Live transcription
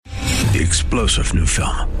the explosive new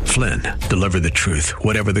film, Flynn, Deliver the Truth,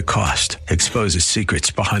 Whatever the Cost, exposes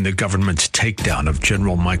secrets behind the government's takedown of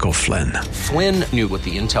General Michael Flynn. Flynn knew what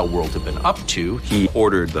the intel world had been up to. He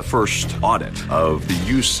ordered the first audit of the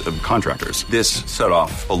use of contractors. This set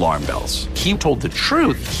off alarm bells. He told the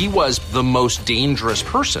truth. He was the most dangerous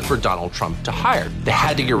person for Donald Trump to hire. They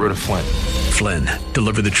had to get rid of Flynn. Flynn,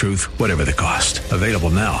 Deliver the Truth, Whatever the Cost. Available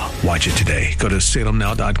now. Watch it today. Go to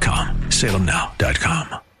salemnow.com.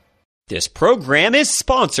 salemnow.com. This program is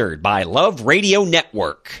sponsored by Love Radio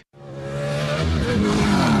Network.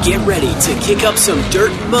 Get ready to kick up some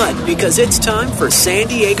dirt and mud because it's time for San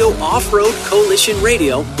Diego Off-Road Coalition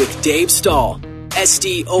Radio with Dave Stahl.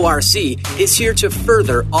 SDORC is here to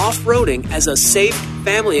further off-roading as a safe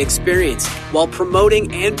family experience while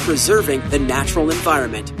promoting and preserving the natural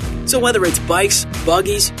environment. So whether it's bikes,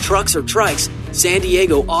 buggies, trucks, or trikes, San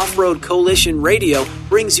Diego Off-Road Coalition Radio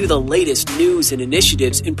brings you the latest news and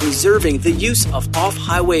initiatives in preserving the use of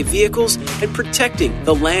off-highway vehicles and protecting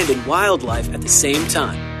the land and wildlife at the same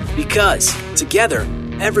time. Because, together,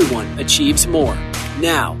 everyone achieves more.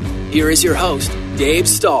 Now, here is your host, Dave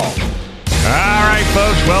Stahl. All right,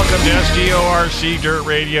 folks, welcome to SDORC Dirt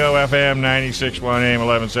Radio, FM 96.1 AM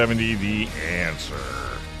 1170, The Answer.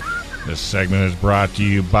 This segment is brought to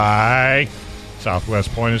you by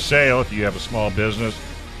Southwest Point of Sale. If you have a small business,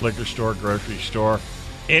 liquor store, grocery store,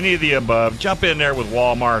 any of the above, jump in there with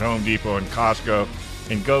Walmart, Home Depot, and Costco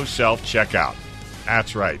and go self-checkout.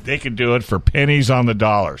 That's right. They can do it for pennies on the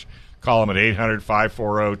dollars. Call them at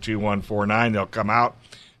 800-540-2149. They'll come out,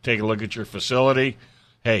 take a look at your facility.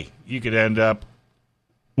 Hey, you could end up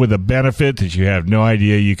with a benefit that you have no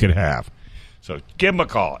idea you could have. So give them a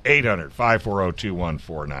call,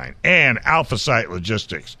 800-540-2149. And Alpha Site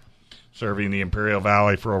Logistics, serving the Imperial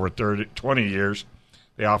Valley for over 20 years.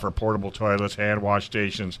 They offer portable toilets, hand wash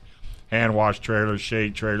stations, hand wash trailers,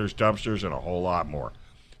 shade trailers, dumpsters, and a whole lot more.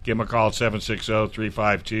 Give them a call at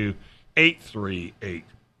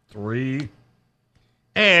 760-352-8383.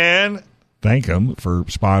 And thank them for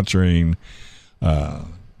sponsoring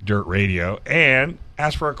Dirt Radio, and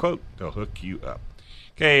ask for a quote. They'll hook you up.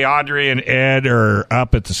 Okay, Audrey and Ed are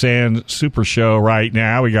up at the Sand Super Show right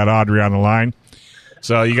now. We got Audrey on the line.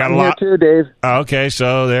 So you got a lot. Here too, Dave. Okay,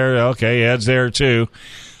 so there. Okay, Ed's there too.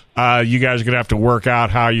 You guys are gonna have to work out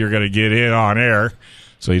how you're gonna get in on air,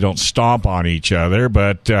 so you don't stomp on each other.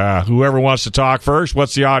 But whoever wants to talk first,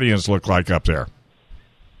 what's the audience look like up there?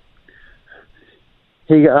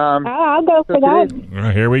 Hey, I'll go for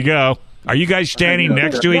that. Here we go. Are you guys standing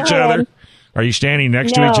next to each other? Are you standing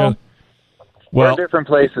next to each other? Well, we're in different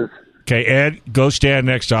places. Okay, Ed, go stand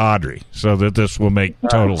next to Audrey so that this will make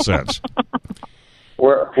total sense.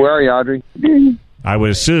 Where are you, Audrey? I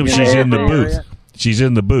would assume she's in the booth. She's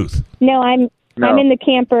in the booth. No, I'm in the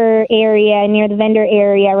camper area near the vendor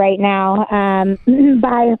area right now.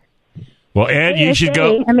 By well, Ed, you should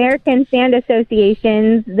go. American Sand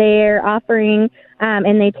Associations, they're offering,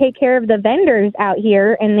 and they take care of the vendors out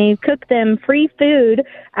here, and they cook them free food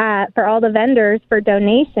for all the vendors for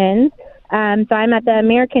donations. So I'm at the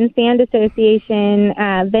American Sand Association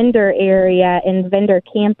vendor area and vendor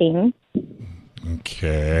camping.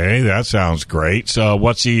 Okay, that sounds great. So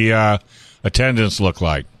what's the attendance look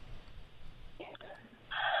like?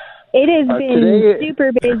 It has been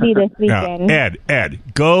super busy this weekend. Ed,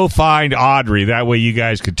 go find Audrey. That way you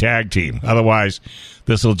guys could tag team. Otherwise,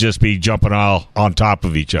 this will just be jumping all on top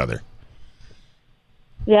of each other.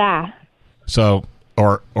 Yeah. So,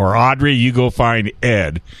 or Audrey, you go find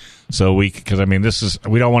Ed. So because I mean,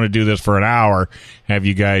 we don't want to do this for an hour. Have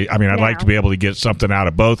you guys? I mean, I'd like to be able to get something out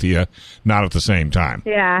of both of you, not at the same time.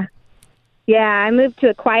 Yeah. Yeah, I moved to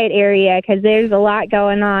a quiet area because there's a lot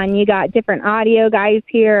going on. You got different audio guys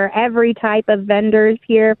here, every type of vendors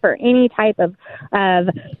here for any type of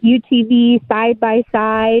UTV,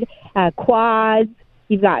 side-by-side, quads.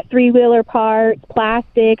 You've got three-wheeler parts,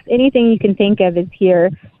 plastics, anything you can think of is here.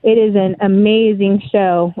 It is an amazing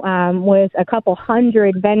show with a couple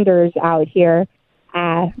hundred vendors out here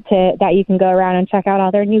that you can go around and check out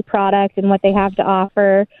all their new products and what they have to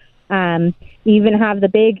offer. You even have the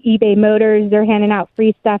big eBay Motors. They're handing out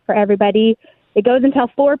free stuff for everybody. It goes until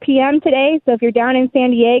 4 p.m. today, so if you're down in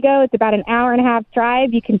San Diego, it's about an hour and a half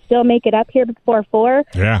drive. You can still make it up here before 4.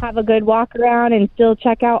 Yeah. Have a good walk around and still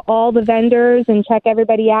check out all the vendors and check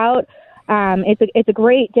everybody out. It's a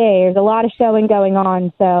great day. There's a lot of showing going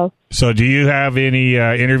on. So do you have any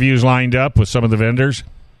interviews lined up with some of the vendors?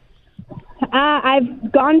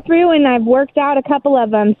 I've gone through and I've worked out a couple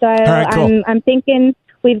of them. So all right, cool. I'm thinking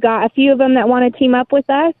we've got a few of them that want to team up with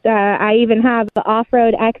us. I even have the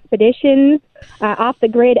off-road expeditions,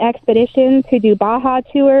 off-the-grid expeditions who do Baja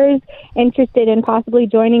tours, interested in possibly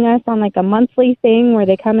joining us on like a monthly thing where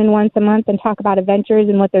they come in once a month and talk about adventures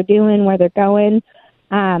and what they're doing, where they're going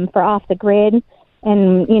for off-the-grid.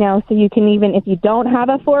 And, you know, so you can even, if you don't have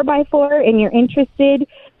a 4x4 and you're interested,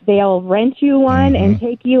 they'll rent you one and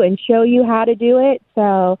take you and show you how to do it.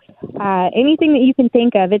 So anything that you can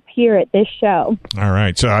think of, it's here at this show. All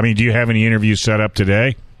right. So, I mean, do you have any interviews set up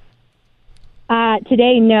today?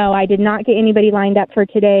 Today, no. I did not get anybody lined up for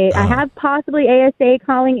today. I have possibly ASA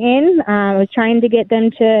calling in. I was trying to get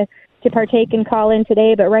them to partake and call in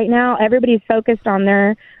today, but right now everybody's focused on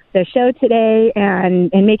their show today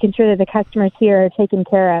and making sure that the customers here are taken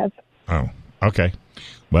care of. Oh, okay.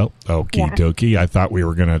 Well, okie dokie. I thought we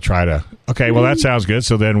were going to try to. Okay, well, that sounds good.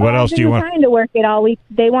 So then what else do you want? Trying to work it all week.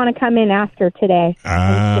 They want to come in after today.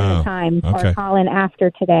 Oh, time okay. or call in after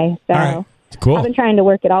today. So all right. Cool. I've been trying to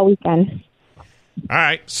work it all weekend. All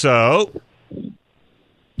right. So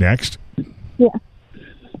next. Yeah.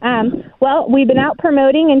 Well, we've been out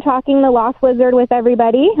promoting and talking the Lost Lizard with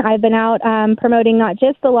everybody. I've been out promoting not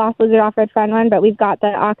just the Lost Lizard Off-Road Fun Run, but we've got the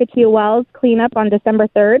Ocotillo Wells cleanup on December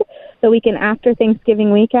 3rd, the weekend after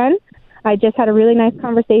Thanksgiving weekend. I just had a really nice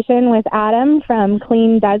conversation with Adam from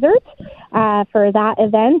Clean Desert for that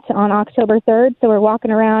event on October 3rd. So we're walking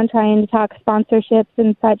around trying to talk sponsorships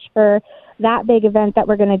and such for that big event that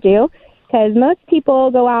we're going to do. Because most people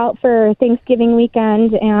go out for Thanksgiving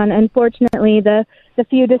weekend, and unfortunately, the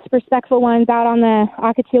few disrespectful ones out on the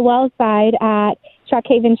Ocotillo Wells side at Chalk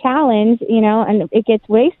Haven Challenge, you know, and it gets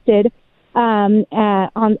wasted on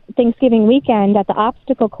Thanksgiving weekend at the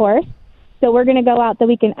obstacle course. So we're going to go out the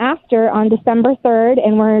weekend after on December 3rd,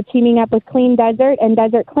 and we're teaming up with Clean Desert and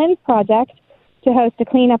Desert Cleanse Project to host a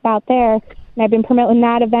cleanup out there. And I've been promoting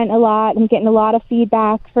that event a lot and getting a lot of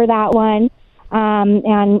feedback for that one.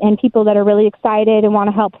 And people that are really excited and want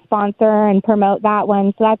to help sponsor and promote that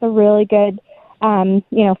one. So that's a really good,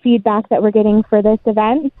 feedback that we're getting for this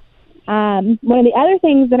event. One of the other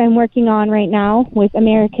things that I'm working on right now with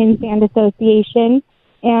American Sand Association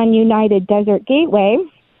and United Desert Gateway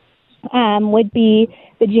would be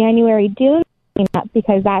the January Dune cleanup,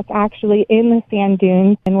 because that's actually in the sand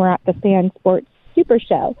dunes and we're at the Sand Sports Super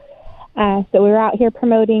Show. So we're out here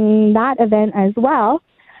promoting that event as well.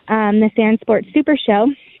 The Sand Sports Super Show.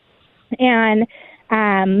 And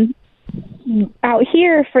out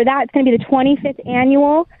here for that, it's going to be the 25th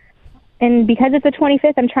annual. And because it's the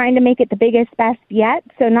 25th, I'm trying to make it the biggest, best yet.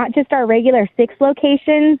 So not just our regular 6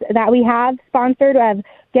 locations that we have sponsored. We have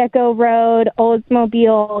Gecko Road,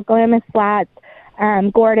 Oldsmobile, Glamis Flats,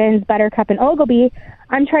 Gordon's, Buttercup, and Ogilvie.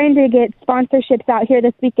 I'm trying to get sponsorships out here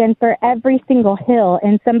this weekend for every single hill,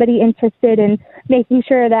 and somebody interested in making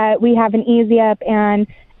sure that we have an easy up and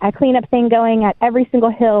a cleanup thing going at every single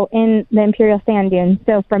hill in the Imperial Sand Dunes.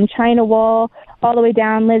 So from China Wall all the way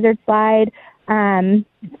down Lizard Slide,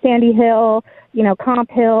 Sandy Hill, Comp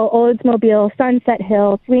Hill, Oldsmobile, Sunset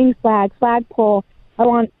Hill, Swing Flag, Flagpole. I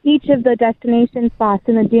want each of the destination spots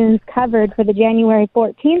in the dunes covered for the January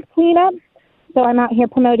 14th cleanup. So I'm out here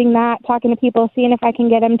promoting that, talking to people, seeing if I can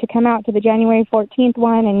get them to come out to the January 14th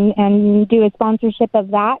one and do a sponsorship of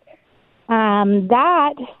that.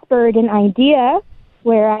 That spurred an idea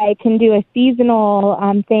where I can do a seasonal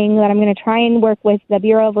thing that I'm going to try and work with the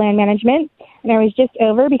Bureau of Land Management. And I was just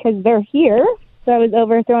over because they're here. So I was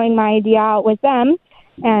over throwing my idea out with them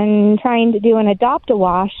and trying to do an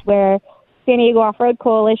Adopt-A-Wash where San Diego Off-Road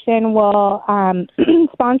Coalition will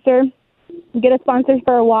get a sponsor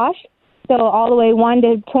for a wash. So all the way 1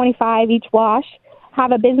 to 25 each wash.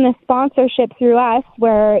 Have a business sponsorship through us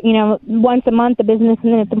where, once a month the business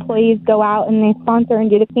and its employees go out and they sponsor and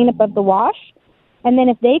do the cleanup of the wash. And then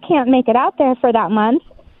if they can't make it out there for that month,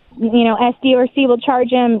 SDORC will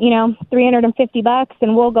charge them, $350,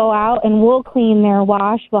 and we'll go out and we'll clean their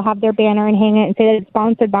wash. We'll have their banner and hang it and say that it's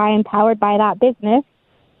sponsored by and powered by that business.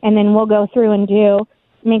 And then we'll go through and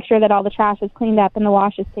make sure that all the trash is cleaned up and the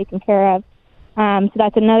wash is taken care of. So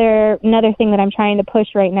that's another thing that I'm trying to push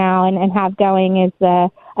right now and have going is the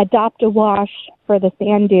Adopt-A-Wash for the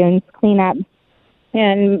sand dunes cleanup,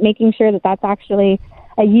 and making sure that that's actually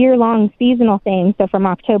a year-long seasonal thing. So from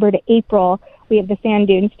October to April, we have the sand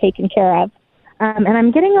dunes taken care of. And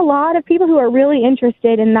I'm getting a lot of people who are really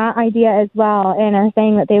interested in that idea as well and are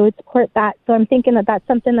saying that they would support that. So I'm thinking that that's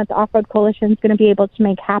something that the Off-Road Coalition is going to be able to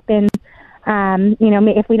make happen,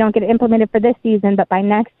 if we don't get it implemented for this season, but by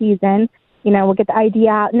next season, we'll get the idea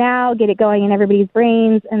out now, get it going in everybody's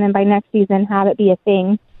brains, and then by next season have it be a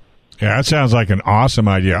thing. Yeah, that sounds like an awesome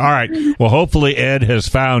idea. All right. Well, hopefully Ed has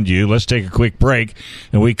found you. Let's take a quick break,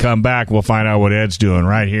 and we come back. We'll find out what Ed's doing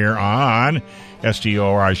right here on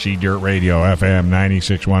SDORC Dirt Radio, FM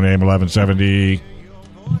 96.1 AM 1170.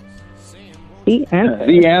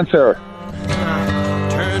 The answer.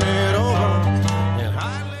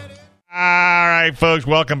 All right, folks,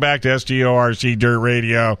 welcome back to SDORC Dirt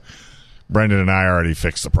Radio. Brendan and I already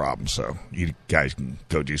fixed the problem, so you guys can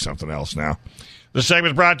go do something else now. The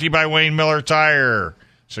segment is brought to you by Wayne Miller Tire,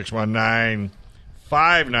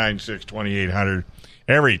 619-596-2800.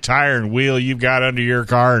 Every tire and wheel you've got under your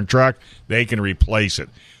car and truck, they can replace it.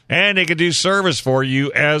 And they can do service for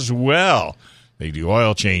you as well. They do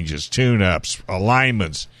oil changes, tune-ups,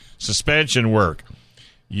 alignments, suspension work.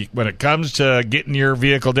 When it comes to getting your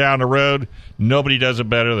vehicle down the road, nobody does it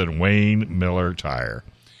better than Wayne Miller Tire.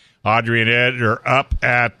 Audrey and Ed are up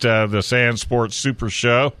at the Sand Sports Super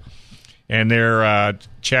Show, and they're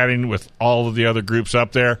chatting with all of the other groups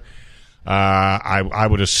up there. I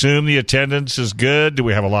would assume the attendance is good. Do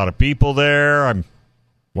we have a lot of people there? I'm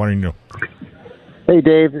wanting to. Hey,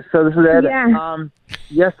 Dave. So this is Ed. Yeah.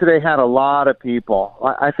 Yesterday had a lot of people.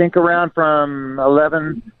 I think around from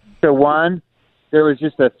 11 to 1, there was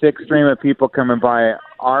just a thick stream of people coming by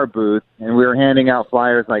our booth, and we were handing out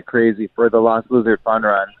flyers like crazy for the Lost Lizard Fun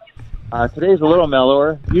Run. Today's a little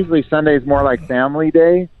mellower. Usually Sunday's more like family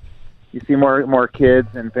day. You see more kids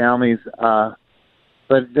and families, but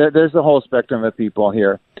there's a whole spectrum of people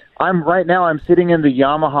here. Right now I'm sitting in the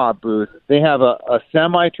Yamaha booth. They have a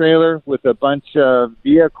semi-trailer with a bunch of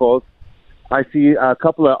vehicles. I see a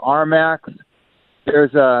couple of RMAX.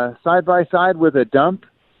 There's a side-by-side with a dump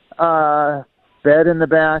bed in the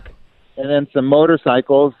back, and then some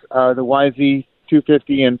motorcycles, the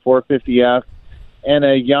YZ250 and 450F, and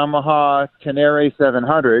a Yamaha Tenere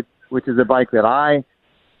 700, which is a bike that I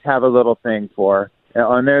have a little thing for.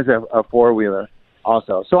 And there's a four-wheeler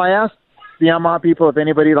also. So I asked the Yamaha people if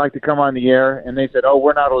anybody would like to come on the air, and they said,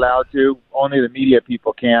 we're not allowed to. Only the media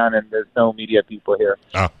people can, and there's no media people here.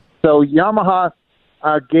 Oh. So Yamaha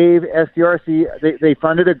gave SDRC, they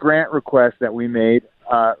funded a grant request that we made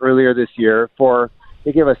earlier this year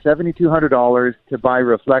they gave us $7,200 to buy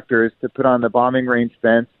reflectors to put on the bombing range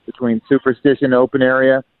fence between Superstition Open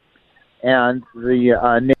Area and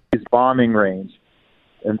the Navy's bombing range.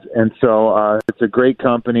 And so it's a great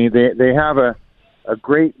company. They have a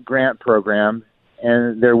great grant program,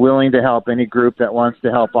 and they're willing to help any group that wants to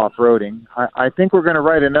help off-roading. I think we're going to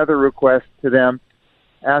write another request to them,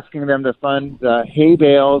 asking them to fund hay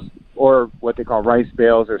bales, or what they call rice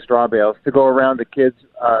bales or straw bales, to go around the kids'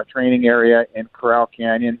 training area in Corral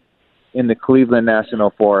Canyon in the Cleveland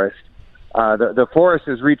National Forest. The forest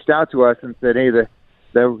has reached out to us and said, hey,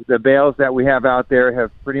 the bales that we have out there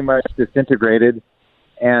have pretty much disintegrated,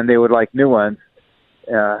 and they would like new ones.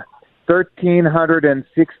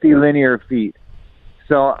 1,360 linear feet.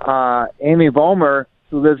 So Amy Vollmer,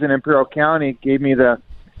 who lives in Imperial County, gave me the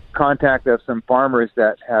contact of some farmers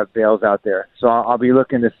that have bales out there. So I'll be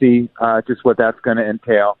looking to see just what that's going to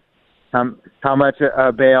entail. How much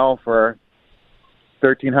a bale for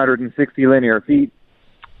 1,360 linear feet.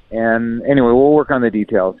 And anyway, we'll work on the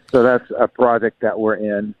details. So that's a project that we're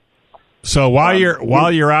in. So while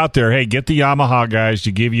you're out there, hey, get the Yamaha guys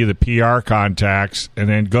to give you the PR contacts, and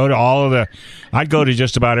then go to I'd go to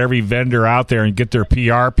just about every vendor out there and get their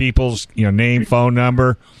PR people's name, phone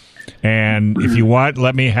number, and if you want,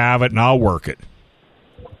 let me have it and I'll work it.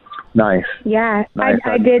 Nice. Yeah, nice.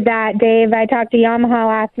 I did that, Dave. I talked to Yamaha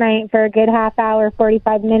last night for a good half hour,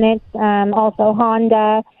 45 minutes. Also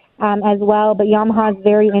Honda as well, but Yamaha's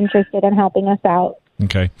very interested in helping us out.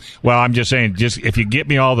 Okay. Well, I'm just saying, if you get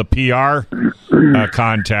me all the PR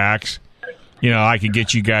contacts, I could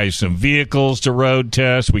get you guys some vehicles to road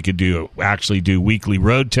test. We could actually do weekly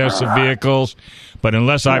road tests of vehicles. But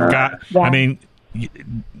unless I've got,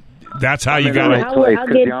 that's how you got to. I'll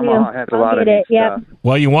get Yamaha has a lot of it. stuff.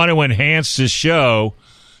 Well, you want to enhance this show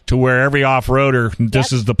to where every off-roader,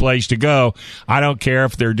 this is the place to go. I don't care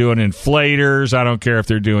if they're doing inflators. I don't care if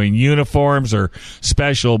they're doing uniforms or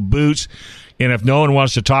special boots. And if no one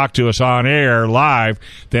wants to talk to us on air live,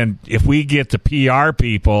 then if we get the PR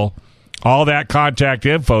people, all that contact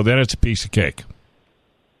info, then it's a piece of cake.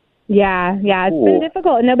 Yeah, it's been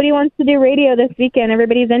difficult. Nobody wants to do radio this weekend.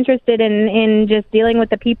 Everybody's interested in just dealing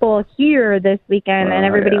with the people here this weekend, and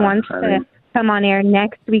everybody wants to come on air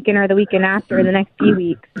next weekend or the weekend after, in the next few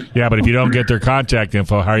weeks. Yeah, but if you don't get their contact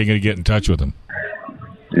info, how are you going to get in touch with them?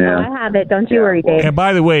 Yeah. I have it. Don't you worry, Dave. And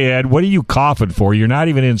by the way, Ed, what are you coughing for? You're not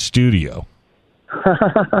even in studio.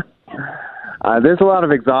 There's a lot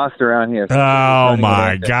of exhaust around here. Oh,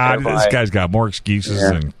 my God. This guy's got more excuses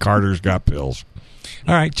than Carter's got pills.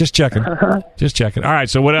 All right, just checking. Just checking. All right,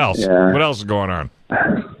 so what else? Yeah. What else is going on?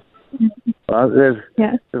 Well, there's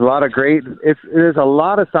a lot of great. There's a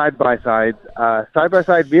lot of side-by-sides,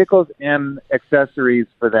 side-by-side vehicles and accessories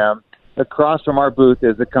for them. Across from our booth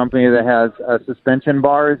is a company that has suspension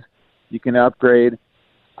bars you can upgrade.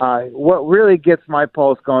 What really gets my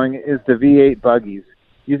pulse going is the V8 buggies.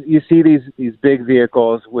 You see these big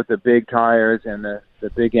vehicles with the big tires and the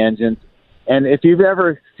big engines. And if you've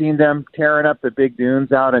ever seen them tearing up the big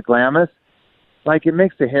dunes out at Glamis, like it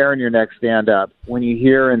makes the hair on your neck stand up when you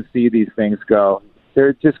hear and see these things go.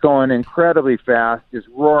 They're just going incredibly fast, just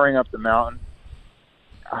roaring up the mountain.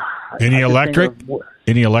 Any electric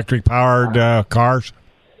powered cars?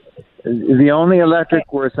 The only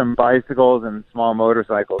electric were some bicycles and small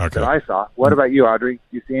motorcycles that I saw. What about you, Audrey?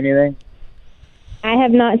 You see anything? I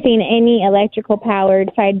have not seen any electrical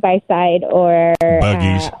powered side by side or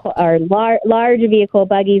buggies or large vehicle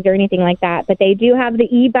buggies or anything like that. But they do have the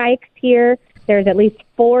e-bikes here. There's at least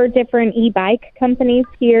 4 different e-bike companies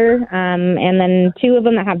here, and then 2 of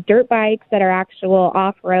them that have dirt bikes that are actual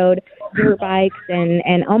off-road dirt bikes,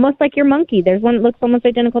 and almost like your monkey. There's one that looks almost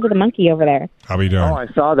identical to the monkey over there. How are you doing? Oh, I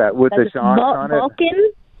saw that with the shocks on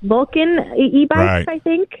it. Vulcan e-bikes, I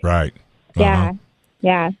think. Right. Yeah.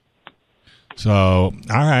 Yeah. So,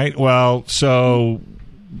 all right. Well, so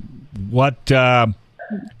what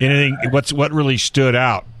really stood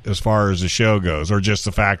out as far as the show goes, or just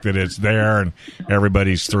the fact that it's there and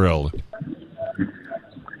everybody's thrilled?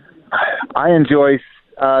 I enjoy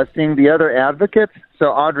seeing the other advocates. So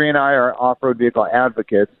Audrey and I are off-road vehicle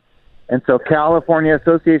advocates. And so California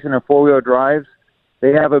Association of Four-Wheel Drives,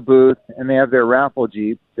 they have a booth and they have their raffle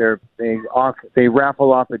Jeep. They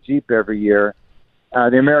raffle off a Jeep every year.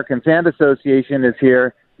 The American Sand Association is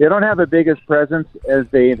here. They don't have the biggest presence as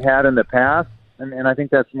they've had in the past, and I think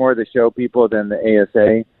that's more the show people than the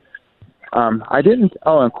ASA. And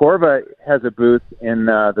Corva has a booth in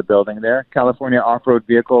the building there, California Off-Road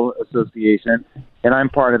Vehicle Association, and I'm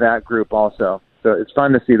part of that group also. So it's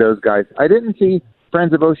fun to see those guys. I didn't see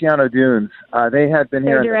Friends of Oceano Dunes. They had been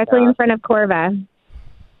here. They're directly in front of Corva.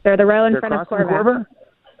 They're the row in front of Corva.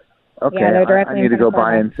 Okay, yeah, they're directly I need to go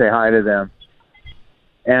by and say hi to them.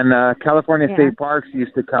 And California State Parks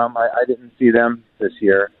used to come. I didn't see them this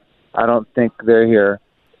year. I don't think they're here.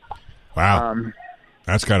 Wow.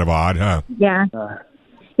 That's kind of odd, huh? Yeah.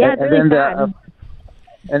 It's really sad.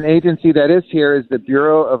 An agency that is here is the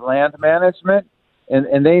Bureau of Land Management,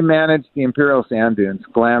 and they manage the Imperial Sand Dunes,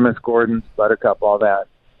 Glamis, Gordon's, Buttercup, all that.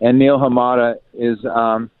 And Neil Hamada is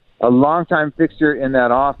a longtime fixture in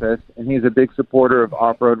that office, and he's a big supporter of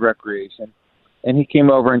off-road recreation. And he came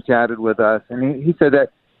over and chatted with us, and he said that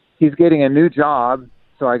he's getting a new job,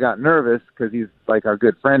 so I got nervous because he's like our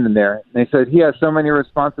good friend in there. And they said he has so many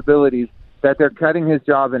responsibilities that they're cutting his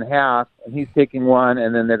job in half, and he's taking one,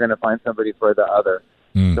 and then they're going to find somebody for the other.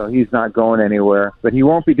 So he's not going anywhere. But he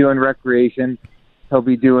won't be doing recreation. He'll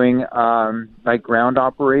be doing like ground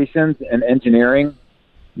operations and engineering.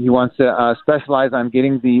 He wants to specialize on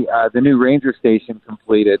getting the new ranger station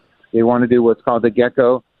completed. They want to do what's called the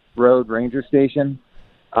Gecko Road Ranger Station.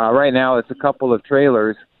 Right now it's a couple of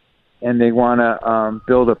trailers, and they want to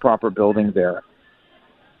build a proper building there.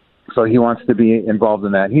 So he wants to be involved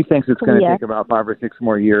in that. He thinks it's going to take about 5 or 6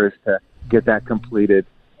 more years to get that completed.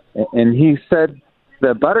 And he said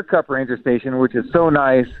the Buttercup Ranger Station, which is so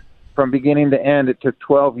nice, from beginning to end, it took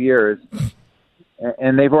 12 years.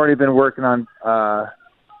 And they've already been working on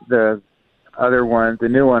the other one, the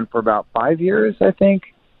new one, for about 5 years, I think,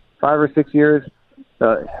 5 or 6 years.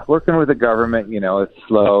 Working with the government, it's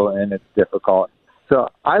slow and it's difficult. So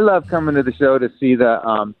I love coming to the show to see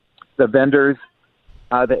the vendors,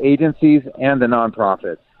 the agencies, and the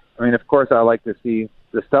nonprofits. I mean, of course, I like to see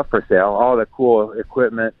the stuff for sale, all the cool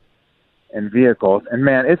equipment and vehicles. And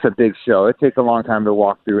man, it's a big show. It takes a long time to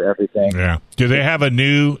walk through everything. Yeah. Do they have a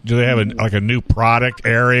new product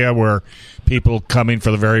area where people coming for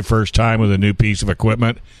the very first time with a new piece of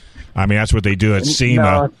equipment? I mean, that's what they do at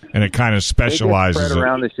SEMA, and it kind of specializes. They get spread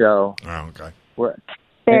around the show. Oh, okay.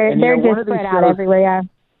 They're just spread out everywhere, yeah.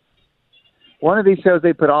 One of these shows,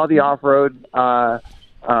 they put all the off-road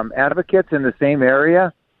advocates in the same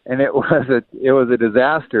area, and it was a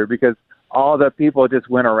disaster because all the people just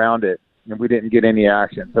went around it, and we didn't get any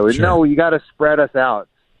action. So no, you got to spread us out,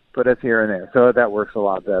 put us here and there. So that works a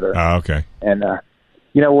lot better. Oh, okay. And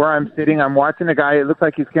where I'm sitting, I'm watching a guy. It looks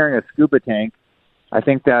like he's carrying a scuba tank. I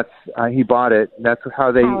think that's he bought it. That's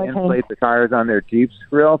how they inflate the tires on their Jeeps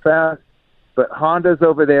real fast. But Honda's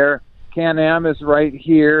over there. Can-Am is right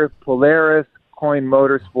here. Polaris, Coin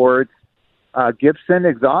Motorsports, Gibson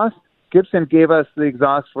exhaust. Gibson gave us the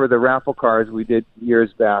exhaust for the raffle cars we did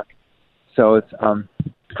years back. So it's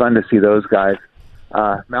fun to see those guys.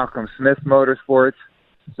 Malcolm Smith Motorsports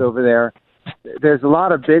is over there. There's a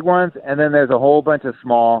lot of big ones, and then there's a whole bunch of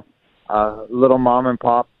small little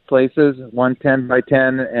mom-and-pop places, 1 10 by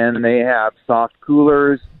 10, and they have soft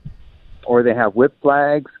coolers, or they have whip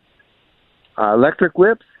flags, electric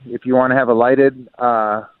whips. If you want to have a lighted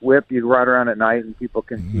whip, you ride around at night and people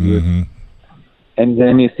can see you. And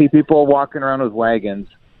then you see people walking around with wagons,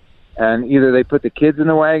 and either they put the kids in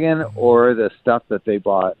the wagon or the stuff that they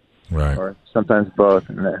bought, right? Or sometimes both,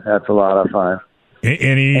 and that's a lot of fun.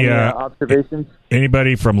 Any observations?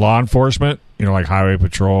 Anybody from law enforcement? Like Highway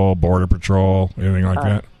Patrol, Border Patrol, anything like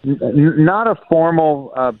that? Not a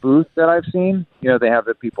formal booth that I've seen. They have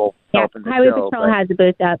the people helping the Highway show. Patrol has a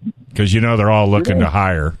booth up. Because they're all looking to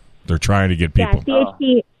hire. They're trying to get people. Yeah,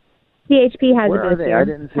 CHP has Where a booth are they? here. I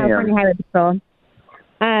didn't see California them. Highway Patrol.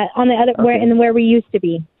 On the other where we used to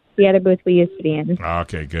be, the other booth we used to be in.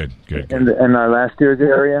 Okay, good. In our last year's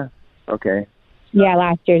area. Okay. Yeah,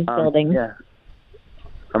 last year's building. Yeah.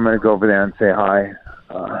 I'm going to go over there and say hi.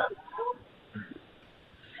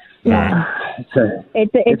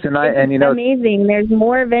 It's amazing. There's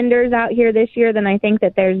more vendors out here this year than I think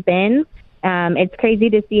that there's been. It's crazy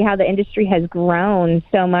to see how the industry has grown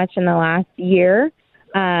so much in the last year.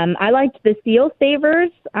 I liked the Seal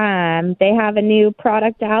Savers. They have a new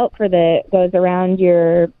product out goes around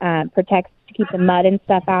your protects to keep the mud and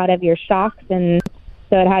stuff out of your shocks, and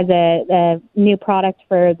so it has a new product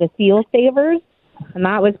for the Seal Savers. And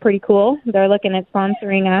that was pretty cool. They're looking at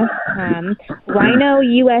sponsoring us. Rhino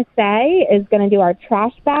USA is going to do our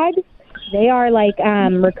trash bags. They are like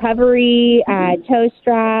recovery, toe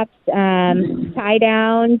straps, tie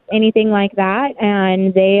downs, anything like that.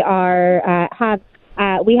 And they are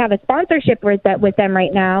we have a sponsorship with them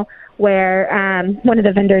right now, where one of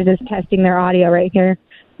the vendors is testing their audio right here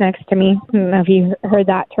next to me. I don't know if you heard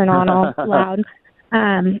that turn on all loud.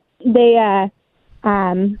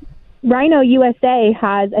 Rhino USA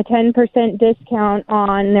has a 10% discount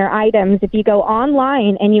on their items. If you go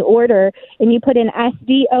online and you order and you put in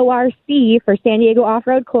SDORC for San Diego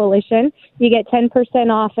Off-Road Coalition, you get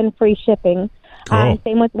 10% off and free shipping. Cool.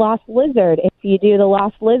 Same with Lost Lizard. If you do the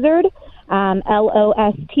Lost Lizard,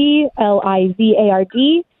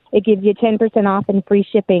 LOSTLIZARD, it gives you 10% off and free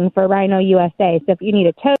shipping for Rhino USA. So if you need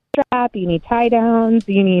a tow strap, you need tie downs,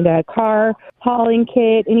 you need a car hauling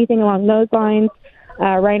kit, anything along those lines,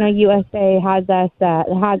 Rhino USA has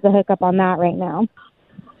the hookup on that right now.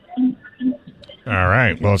 All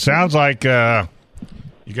right. Well, it sounds like you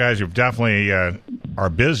guys have definitely are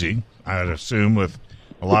busy, I'd assume, with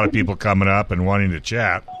a lot of people coming up and wanting to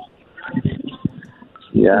chat.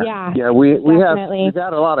 Yeah. We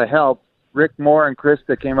got a lot of help. Rick Moore and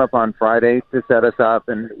Krista came up on Friday to set us up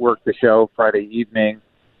and work the show Friday evening,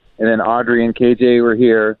 and then Audrey and KJ were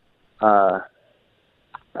here.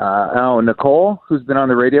 Nicole, who's been on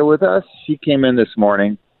the radio with us, she came in this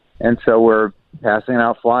morning, and so we're passing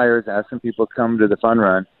out flyers, asking people to come to the fun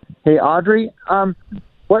run. Hey, Audrey,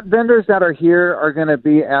 what vendors that are here are going to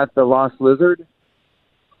be at the Lost Lizard?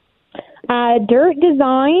 Dirt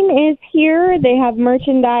Design is here. They have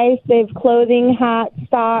merchandise. They have clothing, hats,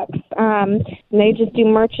 stocks. They just do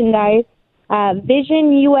merchandise.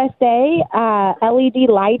 Vision USA, LED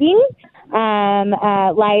lighting.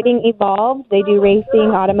 Lighting Evolved. They do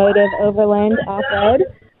racing, automotive, overland, off-road.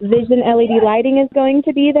 Vision LED lighting is going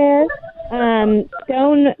to be there.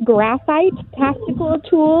 Stone Graphite Tactical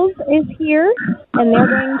Tools is here, and they're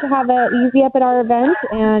going to have a easy up at our event,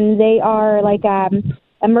 and they are like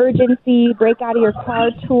emergency break out of your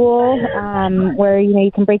car tool, where you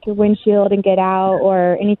can break your windshield and get out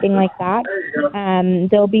or anything like that.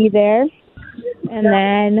 They'll be there. And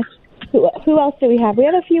then who else do we have? We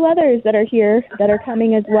have a few others that are here that are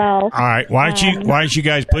coming as well. All right. Why don't you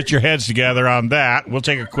guys put your heads together on that? We'll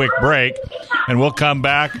take a quick break, and we'll come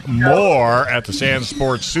back more at the Sand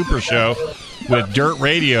Sports Super Show with Dirt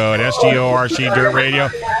Radio at SDORC Dirt Radio,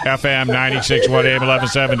 FM 96.1 AM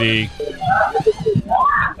 1170.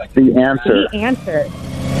 The answer. The answer.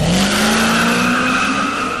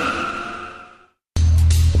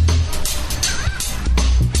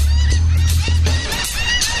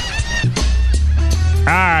 All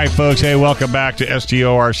right, folks. Hey, welcome back to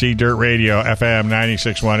SDORC Dirt Radio, FM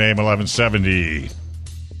 96.1 AM 1170.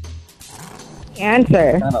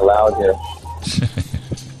 Answer. Kind of loud here.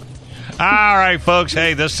 All right, folks.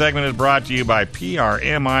 Hey, this segment is brought to you by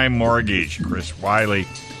PRMI Mortgage. Chris Wiley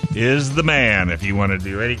is the man if you want to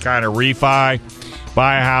do any kind of refi,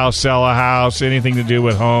 buy a house, sell a house, anything to do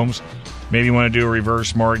with homes. Maybe you want to do a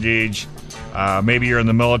reverse mortgage. Maybe you're in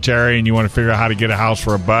the military and you want to figure out how to get a house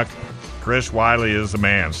for $1. Chris Wiley is the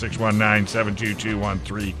man.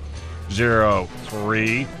 619-722-13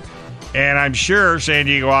 888-267-0603. And I'm sure San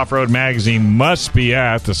Diego Off-Road Magazine must be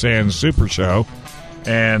at the Sand Super Show.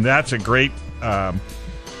 And that's a great...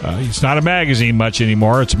 it's not a magazine much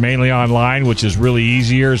anymore. It's mainly online, which is really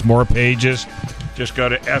easier. There's more pages. Just go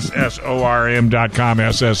to ssorm.com,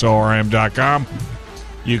 ssorm.com.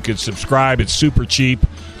 You can subscribe. It's super cheap.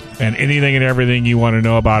 And anything and everything you want to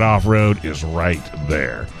know about off-road is right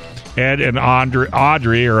there. Ed and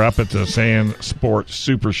Audrey are up at the Sand Sports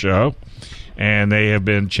Super Show. And they have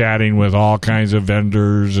been chatting with all kinds of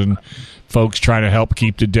vendors and folks trying to help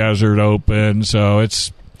keep the desert open. So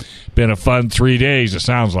it's been a fun 3 days, it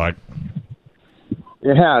sounds like.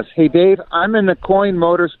 It has. Hey, Dave, I'm in the Coin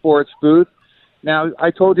Motorsports booth. Now,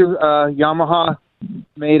 I told you Yamaha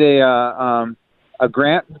made a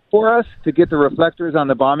grant for us to get the reflectors on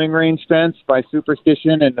the bombing range fence by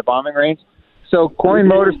Superstition and the bombing range. So Coin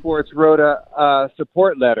Motorsports wrote a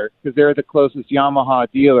support letter because they're the closest Yamaha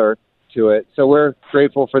dealer to it. So we're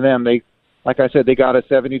grateful for them. They, like I said, they got us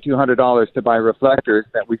 $7,200 to buy reflectors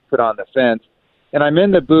that we put on the fence. And I'm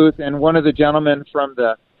in the booth, and one of the gentlemen from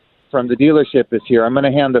the dealership is here. I'm going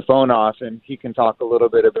to hand the phone off, and he can talk a little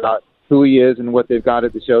bit about who he is and what they've got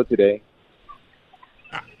at the show today.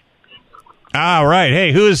 All right.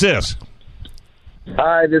 Hey, who is this?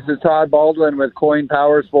 Hi, this is Todd Baldwin with Coin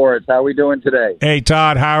Power Sports. How are we doing today? Hey,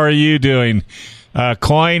 Todd, how are you doing?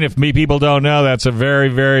 Coin, if people don't know, that's a very,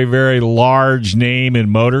 very, very large name in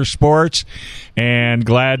motorsports, and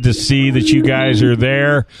glad to see that you guys are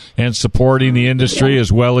there and supporting the industry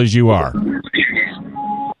as well as you are.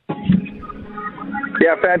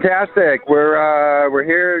 Yeah, fantastic. We're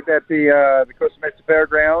here at the Costa Mesa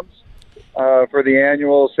Fairgrounds for the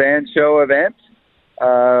annual Sand Show event.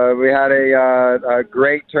 We had a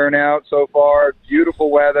great turnout so far.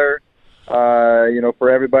 Beautiful weather. For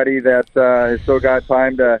everybody that has still got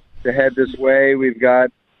time to head this way, we've got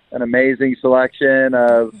an amazing selection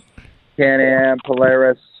of Can-Am,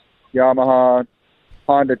 Polaris, Yamaha,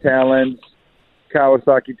 Honda Talons,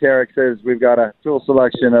 Kawasaki Terexes. We've got a full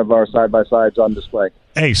selection of our side-by-sides on display.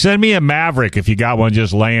 Hey, send me a Maverick if you got one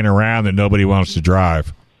just laying around that nobody wants to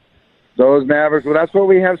drive. Those Mavericks, well, that's what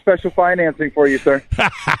we have special financing for you, sir.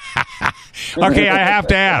 Okay, I have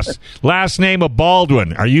to ask. Last name of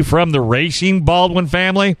Baldwin. Are you from the racing Baldwin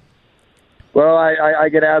family? Well, I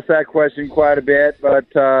get asked that question quite a bit, but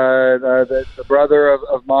the brother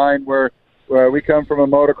of mine, we come from a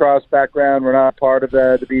motocross background. We're not part of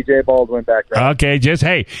the B.J. Baldwin background. Okay,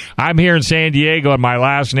 hey, I'm here in San Diego, and my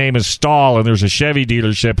last name is Stahl, and there's a Chevy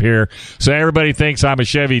dealership here, so everybody thinks I'm a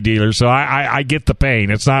Chevy dealer, so I get the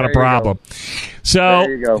pain. It's not a problem. So,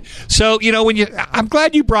 there you go. So, I'm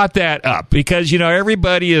glad you brought that up because,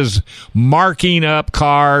 everybody is marking up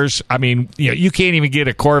cars. I mean, you can't even get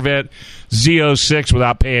a Corvette Z06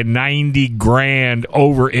 without paying $90,000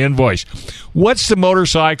 over invoice. What's the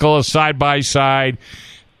motorcycle, a side-by-side?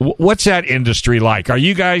 What's that industry like? Are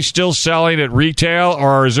you guys still selling at retail,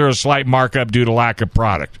 or is there a slight markup due to lack of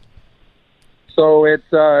product? So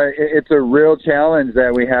it's a real challenge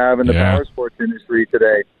that we have in the power sports industry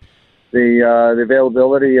today. The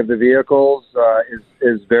availability of the vehicles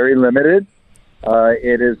is very limited.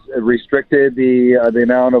 It has restricted the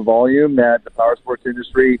amount of volume that the power sports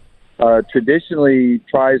industry traditionally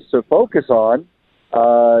tries to focus on.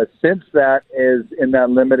 Since that is in that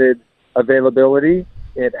limited availability,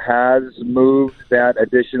 it has moved that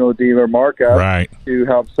additional dealer markup to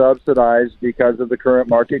help subsidize because of the current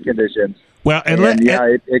market conditions. Well,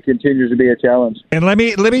 it continues to be a challenge. And let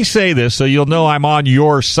me say this so you'll know I'm on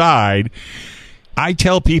your side. I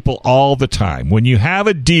tell people all the time, when you have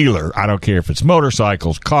a dealer, I don't care if it's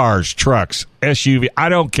motorcycles, cars, trucks, SUV, I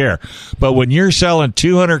don't care. But when you're selling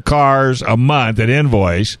 200 cars a month at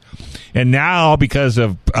invoice, and now because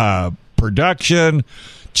of production,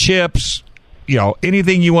 chips,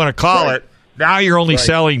 anything you want to call it, now you're only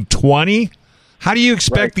selling 20. How do you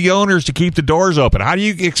expect the owners to keep the doors open? How do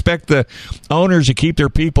you expect the owners to keep their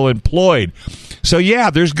people employed? So,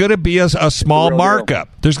 there's going to be a small markup.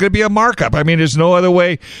 There's going to be a markup. I mean, there's no other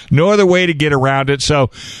way to get around it. So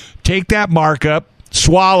take that markup,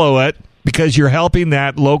 swallow it, because you're helping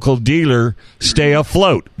that local dealer stay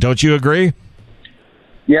afloat. Don't you agree?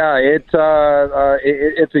 Yeah, it's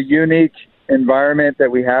a unique environment that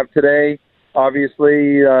we have today.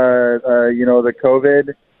 Obviously, the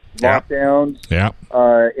COVID lockdowns.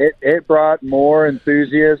 It brought more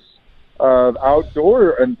enthusiasts of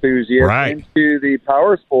outdoor enthusiasts into the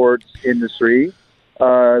power sports industry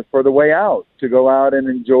for the way out, to go out and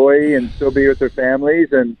enjoy and still be with their families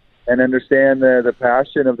and understand the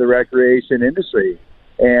passion of the recreation industry.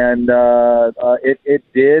 And it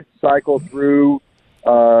did cycle through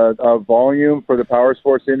volume for the power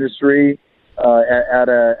sports industry at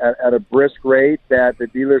a brisk rate that the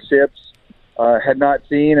dealerships had not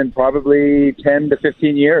seen in probably 10 to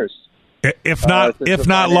 15 years. If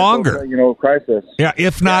not longer. Crisis. Yeah,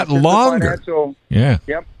 if not longer. Yeah.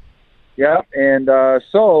 Yep. And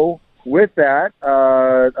so with that,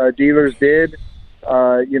 dealers did,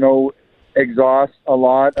 exhaust a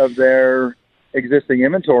lot of their existing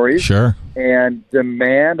inventories. Sure. And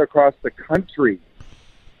demand across the country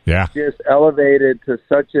just elevated to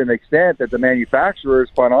such an extent that the manufacturers,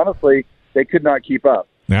 quite honestly, they could not keep up.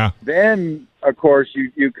 Yeah. Then, of course,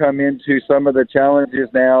 you come into some of the challenges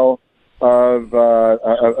now of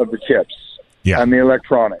the chips and the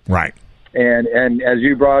electronics. Right. And as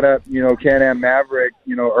you brought up, Can-Am Maverick,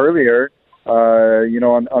 earlier,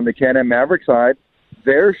 on the Can-Am Maverick side,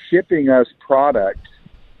 they're shipping us product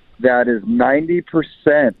that is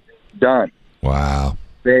 90% done. Wow.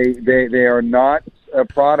 They are not a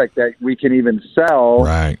product that we can even sell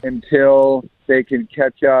until they can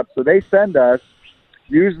catch up. So they send us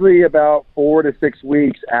usually about 4 to 6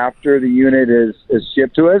 weeks after the unit is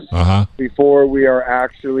shipped to us before we are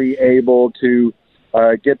actually able to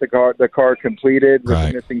get the car completed with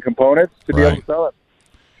the missing components to be able to sell it.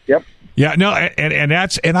 Yep. Yeah, no,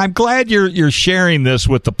 and I'm glad you're sharing this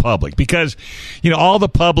with the public, because all the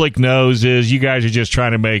public knows is you guys are just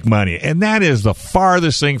trying to make money, and that is the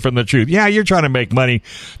farthest thing from the truth. Yeah, you're trying to make money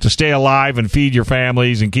to stay alive and feed your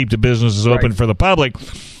families and keep the businesses open for the public,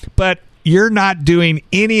 but you're not doing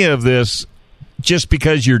any of this just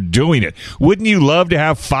because you're doing it. Wouldn't you love to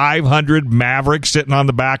have 500 Mavericks sitting on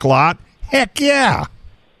the back lot? Heck yeah.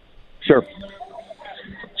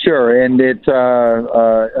 Sure, and it's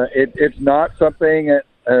not something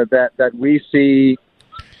that we see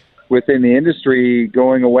within the industry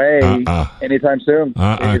going away anytime soon.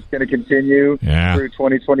 It's going to continue through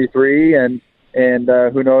 2023, and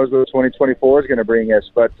who knows what 2024 is going to bring us.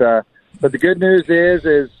 But the good news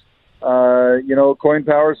is Coin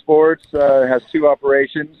Power Sports has two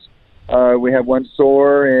operations. We have one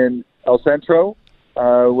store in El Centro,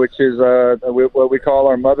 which is what we call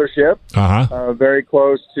our mothership, very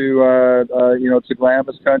close to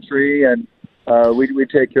Glamis country, and we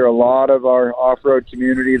take care of a lot of our off-road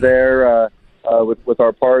community there with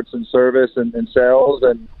our parts and service and sales,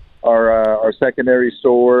 and our secondary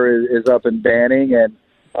store is up in Banning, and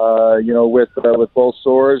with both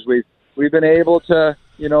stores we've been able to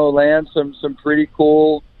land some pretty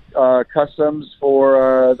cool customs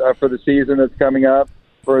for the season that's coming up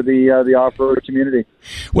for the off-road community.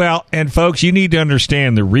 Well, and folks, you need to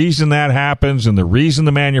understand the reason that happens and the reason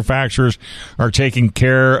the manufacturers are taking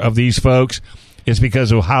care of these folks is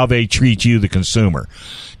because of how they treat you, the consumer.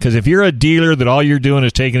 Because if you're a dealer that all you're doing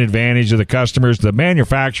is taking advantage of the customers, the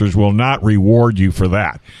manufacturers will not reward you for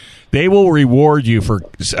that. They will reward you for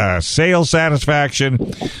sales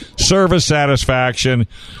satisfaction, service satisfaction,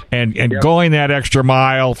 and going that extra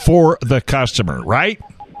mile for the customer, right?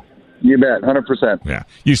 You bet, 100%. Yeah.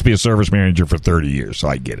 Used to be a service manager for 30 years, so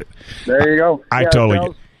I get it. There you go. I totally get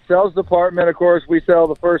it. Sales department, of course, we sell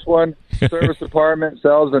the first one. Service department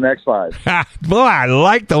sells the next 5. Boy, I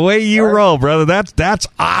like the way you roll, brother. That's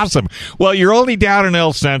awesome. Well, you're only down in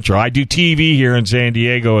El Centro. I do TV here in San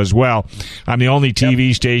Diego as well. I'm the only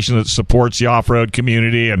TV station that supports the off-road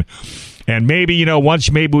community, and maybe,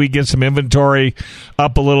 once maybe we get some inventory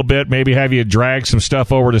up a little bit, maybe have you drag some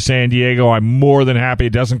stuff over to San Diego. I'm more than happy.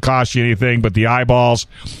 It doesn't cost you anything, but the eyeballs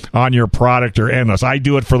on your product are endless. I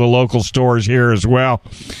do it for the local stores here as well,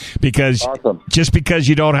 because just because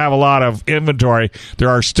you don't have a lot of inventory, there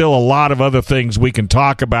are still a lot of other things we can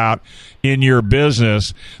talk about in your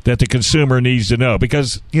business that the consumer needs to know.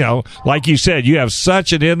 Because, like you said, you have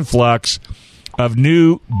such an influx of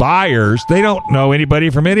new buyers, they don't know anybody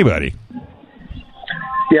from anybody.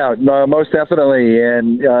 Yeah, no, most definitely,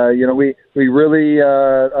 and we really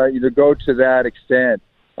go to that extent.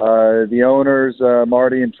 The owners,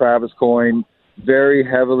 Marty and Travis Coyne, very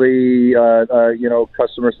heavily,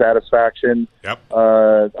 customer satisfaction,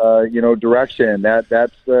 direction.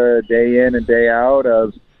 That's the day in and day out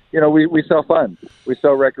of. We sell fun, we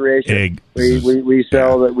sell recreation, we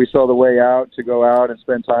sell the way out to go out and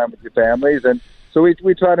spend time with your families, and so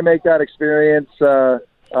we try to make that experience.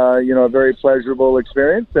 A very pleasurable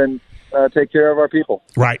experience, and take care of our people.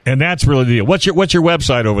 Right, and that's really the deal. What's your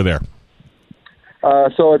website over there?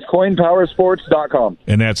 So it's coinpowersports.com.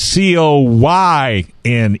 And that's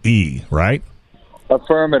COYNE, right?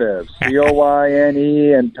 Affirmative.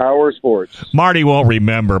 COYNE and Power Sports. Marty won't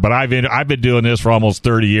remember, but I've been doing this for almost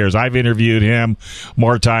 30 years. I've interviewed him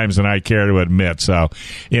more times than I care to admit. So,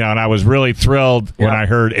 and I was really thrilled when I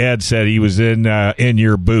heard Ed said he was in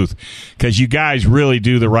your booth, because you guys really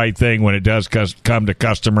do the right thing when it does come to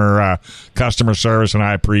customer service, and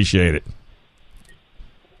I appreciate it.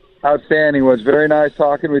 Outstanding. It was very nice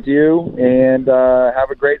talking with you, and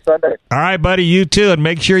have a great Sunday. All right, buddy, you too, and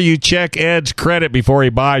make sure you check Ed's credit before he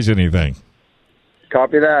buys anything.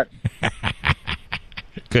 Copy that.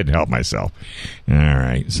 Couldn't help myself. All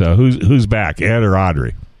right, so who's back, Ed or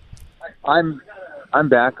Audrey? I'm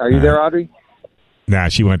back. Are you there, Audrey? Nah,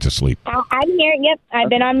 she went to sleep. I'm here. Yep, I've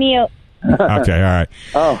been on mute. Okay, all right.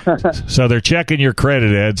 Oh. So they're checking your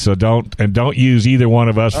credit, Ed, so don't use either one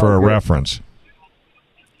of us for a reference.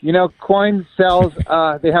 Coin sells,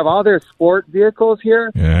 they have all their sport vehicles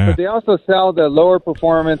here, but they also sell the lower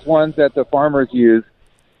performance ones that the farmers use.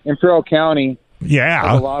 In Carroll County, there's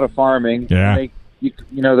a lot of farming. Yeah.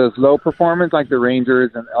 Those low performance, like the Rangers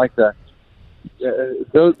and like those,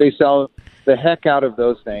 they sell the heck out of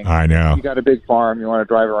those things. I know. You got a big farm, you want to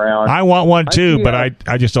drive around. I want one too, but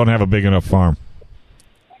I just don't have a big enough farm.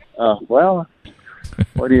 Well,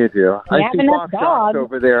 what do you do? I see Fox Shocks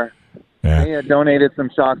over there. Yeah. They donated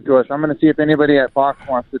some shocks to us. I'm going to see if anybody at Fox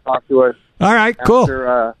wants to talk to us. All right, cool.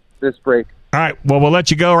 After this break. All right, well, we'll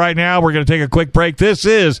let you go right now. We're going to take a quick break. This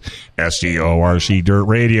is SDORC Dirt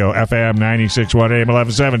Radio, FM 96.1 AM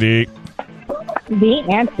 1170. The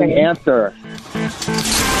answer.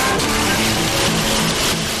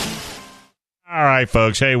 All right,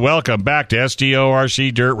 folks. Hey, welcome back to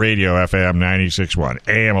SDORC Dirt Radio, FM 96.1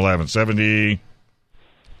 AM 1170.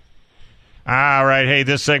 All right, hey,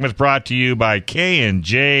 this segment's brought to you by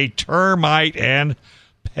K&J Termite and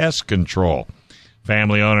Pest Control.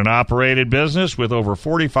 Family-owned and operated business with over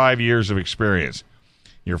 45 years of experience.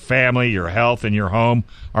 Your family, your health, and your home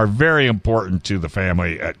are very important to the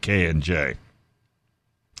family at K&J.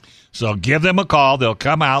 So give them a call. They'll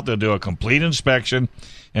come out. They'll do a complete inspection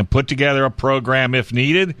and put together a program if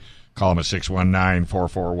needed. Call them at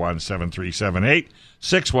 619-441-7378,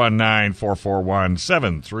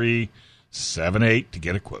 619-441-7378 to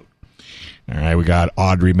get a quote. All right, we got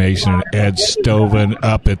Audrey Mason and Ed Stoven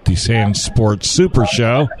up at the Sand Sports Super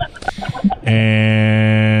Show.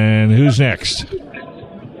 And who's next?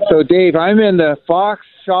 So, Dave, I'm in the Fox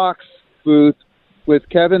Shocks booth with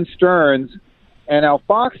Kevin Stearns, and now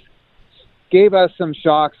Fox gave us some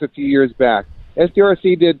shocks a few years back.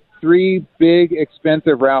 SDRC did 3 big,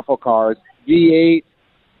 expensive raffle cars, V8,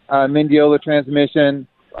 Mendiola transmission,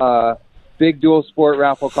 big dual sport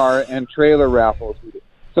raffle car, and trailer raffles.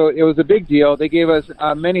 So it was a big deal. They gave us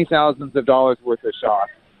many thousands of dollars worth of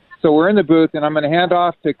shocks. So we're in the booth, and I'm going to hand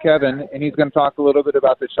off to Kevin, and he's going to talk a little bit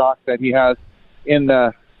about the shocks that he has in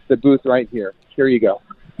the booth right here. Here you go.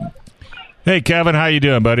 Hey, Kevin, how you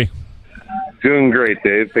doing, buddy? Doing great,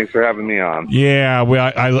 Dave. Thanks for having me on. Yeah,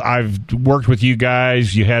 well, I've worked with you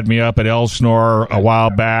guys. You had me up at Elsinore a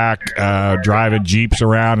while back, driving Jeeps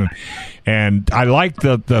around, and I like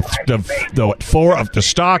the four of the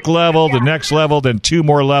stock level, the next level, then 2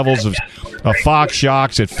 more levels of Fox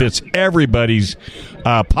Shocks. It fits everybody's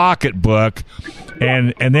pocketbook.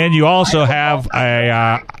 And then you also have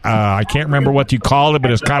I can't remember what you called it,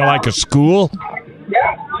 but it's kind of like a school.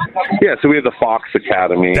 Yeah, so we have the Fox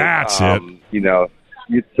Academy. That's it. To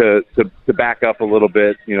back up a little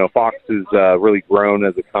bit, Fox has really grown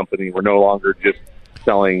as a company. We're no longer just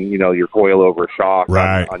selling, your coilover shock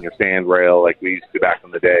on your sand rail like we used to back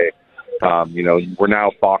in the day. We're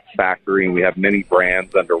now Fox Factory, and we have many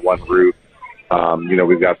brands under one roof.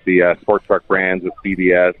 We've got the sports truck brands with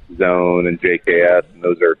CBS, Zone, and JKS, and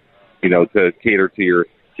those are, to cater to your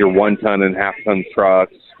 1-ton and half-ton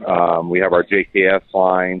trucks. We have our JKS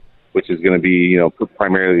line, which is going to be,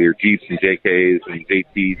 primarily your Jeeps and JKs and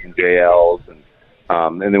JTs and JLs.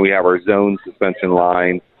 And then we have our Zone suspension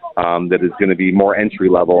line that is going to be more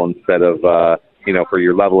entry-level instead of, for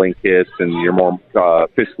your leveling kits and your more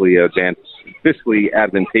fiscally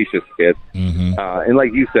advantageous kits. Mm-hmm. And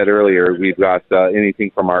like you said earlier, we've got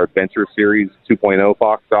anything from our Adventure Series 2.0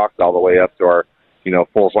 Fox shocks all the way up to our,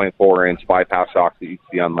 4.4-inch bypass shocks that you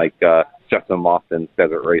see on, Justin Lawson's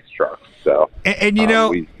Desert Race trucks. So, and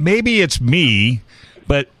maybe it's me,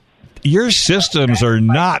 but your systems are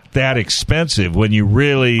not that expensive when you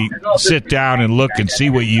really sit down and look and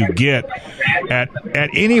see what you get at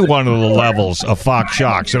any one of the levels of Fox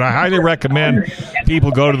Shocks. And I highly recommend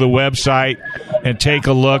people go to the website and take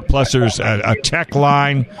a look. Plus, there's a tech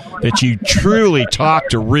line that you truly talk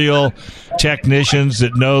to real technicians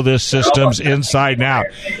that know this system's inside and out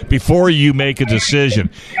before you make a decision.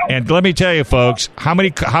 And let me tell you, folks, how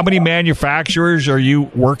many manufacturers are you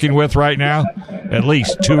working with right now? At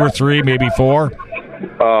least 2 or 3, maybe 4.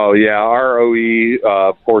 Oh yeah, our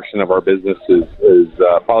OE portion of our business is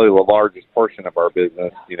probably the largest portion of our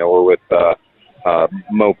business. You know, we're with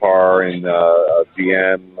Mopar and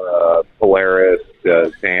GM, Polaris,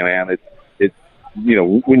 San-Am. It's you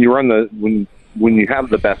know, when you run when you have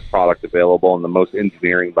the best product available and the most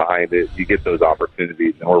engineering behind it, you get those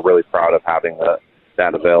opportunities, and we're really proud of having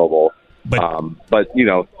that available. But you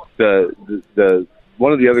know, the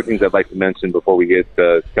one of the other things I'd like to mention before we get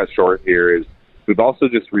cut short here is we've also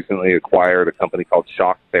just recently acquired a company called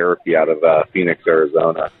Shock Therapy out of Phoenix,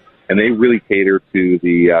 Arizona, and they really cater to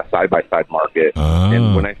the side-by-side market. Oh.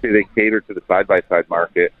 And when I say they cater to the side-by-side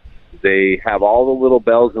market, they have all the little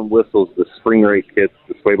bells and whistles, the spring rate kits,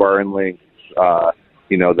 the sway bar end links,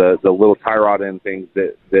 you know, the little tie rod end things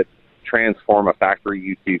that transform a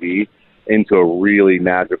factory UTV into a really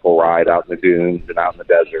magical ride out in the dunes and out in the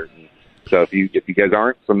desert. And so if you guys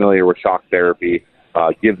aren't familiar with Shock Therapy,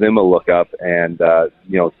 give them a look up, and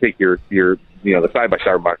you know, take your you know, the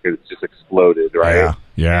side-by-side market has just exploded, right?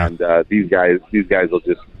 Yeah. And these guys will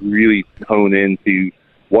just really hone into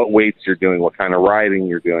what weights you're doing, what kind of riding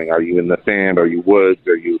you're doing. Are you in the sand? Are you woods?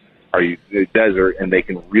 Are you in the desert? And they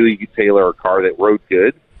can really tailor a car that rode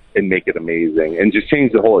good and make it amazing, and just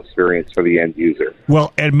change the whole experience for the end user.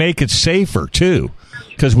 Well, and make it safer too,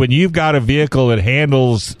 because when you've got a vehicle that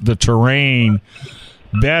handles the terrain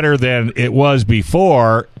better than it was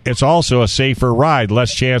before, it's also a safer ride,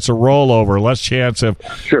 less chance of rollover, less chance of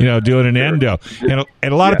doing an endo. And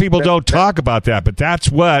a lot of people don't talk about that, but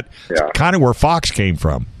that's what kind of where Fox came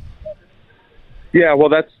from. Yeah, well,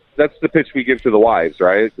 that's the pitch we give to the wives,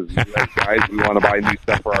 right? Because as guys, we want to buy new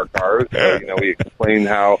stuff for our cars. So, you know, we explain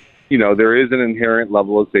how, you know, there is an inherent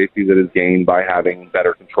level of safety that is gained by having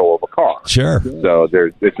better control of a car. Sure. So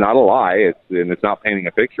it's not a lie, it's not painting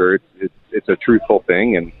a picture. It's a truthful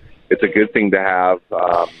thing, and it's a good thing to have,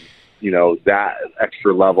 you know, that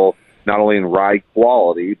extra level, not only in ride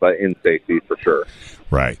quality, but in safety for sure.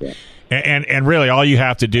 Right. Yeah. And really all you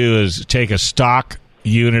have to do is take a stock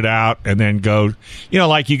unit out and then go, you know,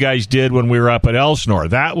 like you guys did when we were up at Elsinore.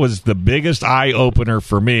 That was the biggest eye opener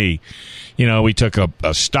for me. You know, we took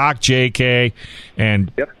a stock JK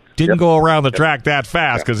and didn't go around the track that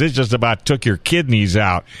fast because it just about took your kidneys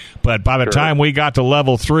out. But by the time we got to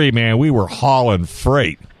level 3, man, we were hauling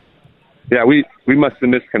freight. Yeah, we must have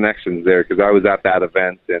missed connections there because I was at that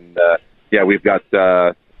event, and we've got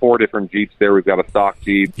 4 different Jeeps there. We've got a stock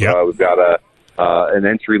Jeep. We've got an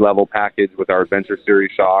entry-level package with our Adventure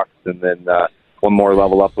Series shocks, and then one more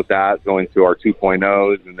level up with that, going to our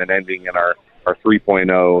 2.0s, and then ending in our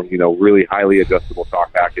 3.0, you know, really highly adjustable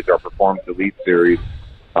shock package, our Performance Elite Series.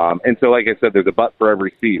 And so, like I said, there's a butt for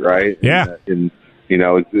every seat, right? Yeah. And you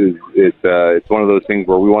know, it's one of those things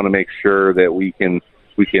where we want to make sure that we can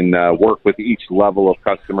work with each level of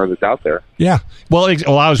customer that's out there. Yeah. Well,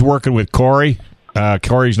 I was working with Corey.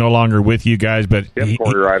 Corey's no longer with you guys, but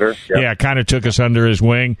Corey Ryder. Kind of took us under his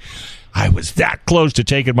wing. I was that close to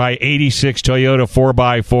taking my 86 Toyota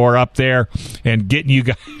 4x4 up there and getting you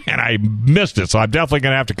guys, and I missed it. So I'm definitely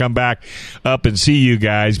going to have to come back up and see you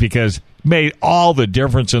guys because it made all the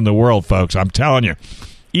difference in the world, folks. I'm telling you.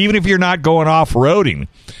 Even if you're not going off-roading,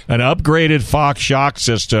 an upgraded Fox shock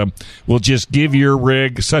system will just give your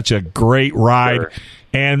rig such a great ride,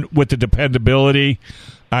 and with the dependability,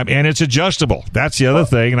 and it's adjustable. That's the other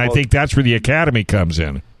thing, and I think that's where the Academy comes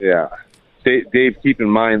in. Yeah. Dave, keep in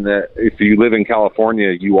mind that if you live in California,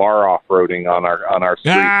 you are off-roading on our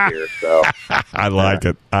streets here. So I like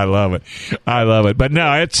it. I love it. But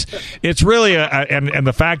no, it's really and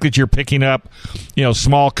the fact that you're picking up, you know,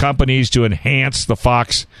 small companies to enhance the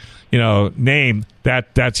Fox, you know, name,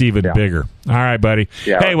 that's even bigger. All right, buddy.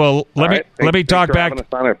 Yeah. Hey, well, let me talk back.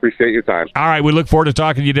 I appreciate your time. All right, we look forward to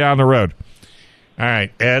talking to you down the road. All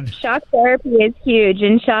right, Ed. Shock Therapy is huge,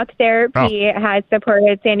 and Shock Therapy has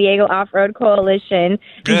supported San Diego Off-Road Coalition.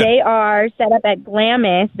 Good. They are set up at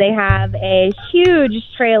Glamis. They have a huge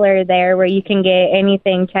trailer there where you can get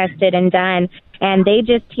anything tested and done. And they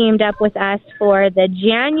just teamed up with us for the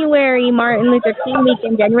January Martin Luther King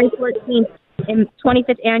weekend, January 14th, in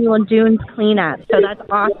 25th annual Dunes cleanup. So that's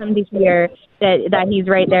awesome to hear that he's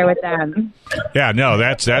right there with them. Yeah, no,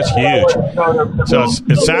 that's huge. So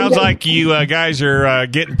it sounds like you guys are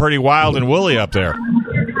getting pretty wild and woolly up there.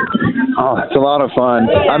 Oh, it's a lot of fun.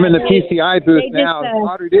 I'm in the PCI booth now.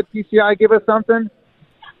 Audrey, did PCI give us something?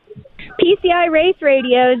 PCI Race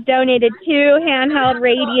Radios donated 2 handheld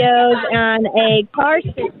radios and a car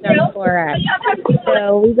system for us.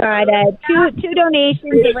 So we got two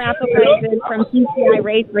donations of raffle prizes from PCI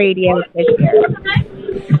Race Radios this year.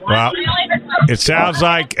 Well, it sounds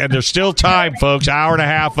like, and there's still time, folks, hour and a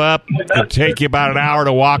half up. It'll take you about an hour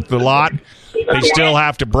to walk the lot. They still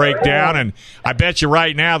have to break down, and I bet you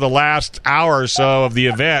right now the last hour or so of the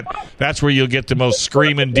event, that's where you'll get the most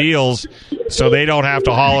screaming deals, so they don't have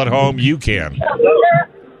to haul it home. You can.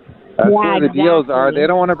 That's where the deals are. They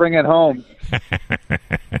don't want to bring it home.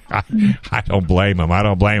 I don't blame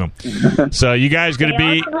them. So you guys going to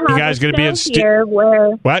be in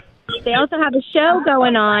what? They also have a show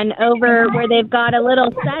going on over where they've got a little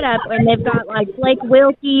setup, and they've got like Blake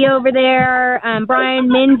Wilkie over there, Brian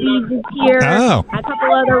Menzies is here, a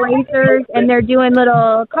couple other racers, and they're doing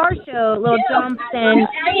little car show, little jumps and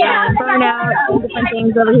burnouts and different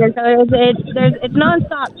things over here. So it's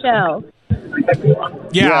nonstop show.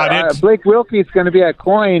 Yeah, Blake Wilkie's going to be at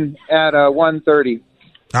Coin at 1:30.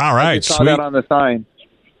 All right, I saw that on the sign.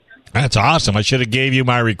 That's awesome. I should have gave you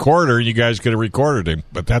my recorder. You guys could have recorded him,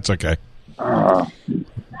 but that's okay.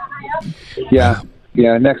 Yeah,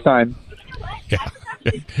 next time. Yeah.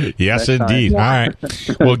 Yes, indeed. Yeah. All right.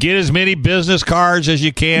 Well, get as many business cards as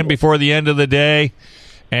you can before the end of the day.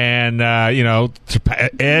 And,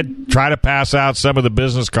 Ed, try to pass out some of the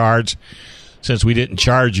business cards since we didn't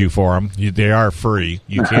charge you for them. They are free.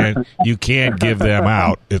 You can give them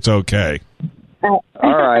out. It's okay. All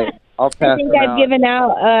right. I'll pass I think I've given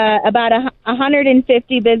out about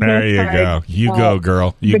 150 business cards. There you go. You go,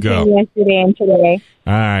 girl. You go. Yesterday and today.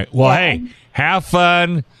 All right. Well, hey, have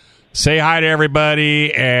fun. Say hi to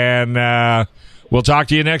everybody, and we'll talk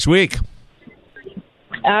to you next week.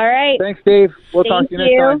 All right. Thanks, Dave. We'll talk to you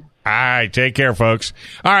next time. All right. Take care, folks.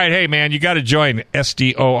 All right. Hey, man, you got to join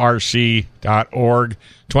SDORC.org.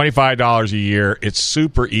 $25 a year. It's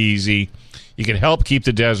super easy. You can help keep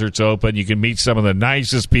the deserts open. You can meet some of the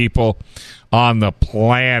nicest people on the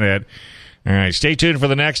planet. All right, stay tuned for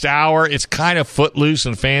the next hour. It's kind of footloose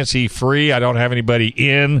and fancy-free. I don't have anybody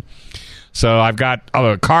in. So I've got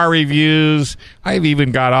other car reviews. I've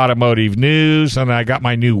even got automotive news. And I got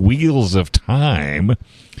my new Wheels of Time,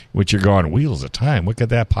 which you're going, Wheels of Time? What could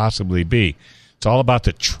that possibly be? It's all about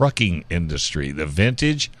the trucking industry, the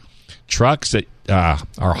vintage trucks that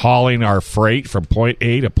are hauling our freight from point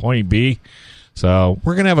A to point B. So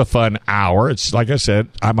we're going to have a fun hour. It's like I said,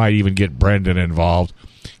 I might even get Brendan involved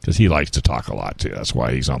because he likes to talk a lot, too. That's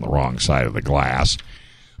why he's on the wrong side of the glass.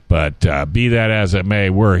 But be that as it may,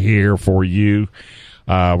 we're here for you.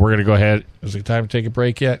 We're going to go ahead. Is it time to take a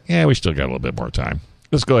break yet? Yeah, we still got a little bit more time.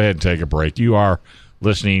 Let's go ahead and take a break. You are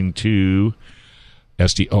listening to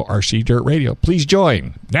SDORC Dirt Radio. Please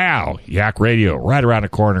join now. Yak Radio, right around the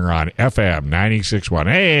corner on FM 96.1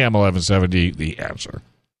 AM 1170. The Answer.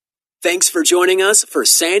 Thanks for joining us for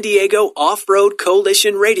San Diego Off-Road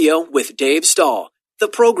Coalition Radio with Dave Stahl, the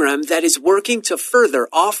program that is working to further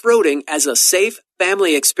off-roading as a safe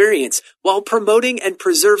family experience while promoting and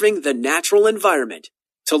preserving the natural environment.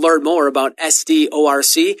 To learn more about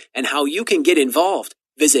SDORC and how you can get involved,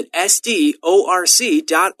 visit SDORC.org.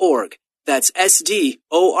 That's SDORC.org.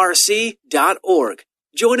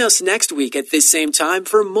 Join us next week at this same time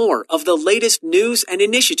for more of the latest news and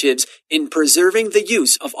initiatives in preserving the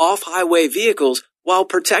use of off-highway vehicles while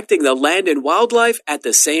protecting the land and wildlife at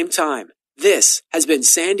the same time. This has been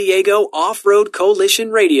San Diego Off-Road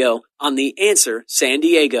Coalition Radio on The Answer San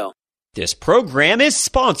Diego. This program is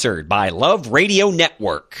sponsored by Love Radio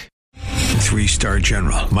Network. 3-star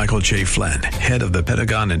General Michael J. Flynn, head of the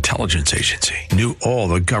Pentagon Intelligence Agency, knew all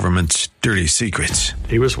the government's dirty secrets.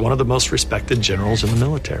 He was one of the most respected generals in the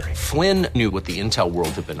military. Flynn knew what the intel world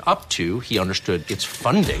had been up to. He understood its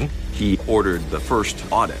funding. He ordered the first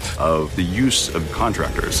audit of the use of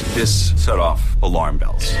contractors. This set off alarm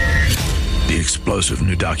bells. The explosive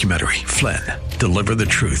new documentary, Flynn, Deliver the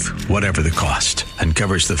Truth, Whatever the Cost,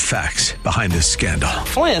 uncovers the facts behind this scandal.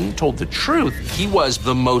 Flynn told the truth. He was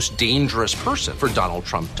the most dangerous person for Donald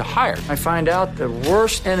Trump to hire. I find out the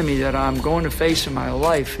worst enemy that I'm going to face in my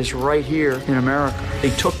life is right here in America. They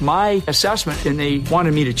took my assessment and they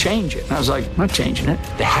wanted me to change it. And I was like, I'm not changing it.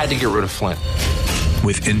 They had to get rid of Flynn.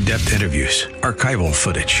 With in-depth interviews, archival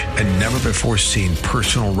footage, and never-before-seen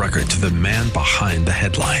personal records of the man behind the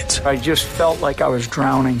headlines. I just felt like I was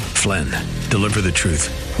drowning. Flynn, Deliver the Truth,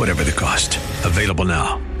 Whatever the Cost. Available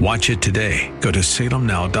now. Watch it today. Go to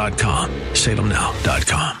salemnow.com.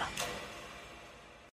 salemnow.com.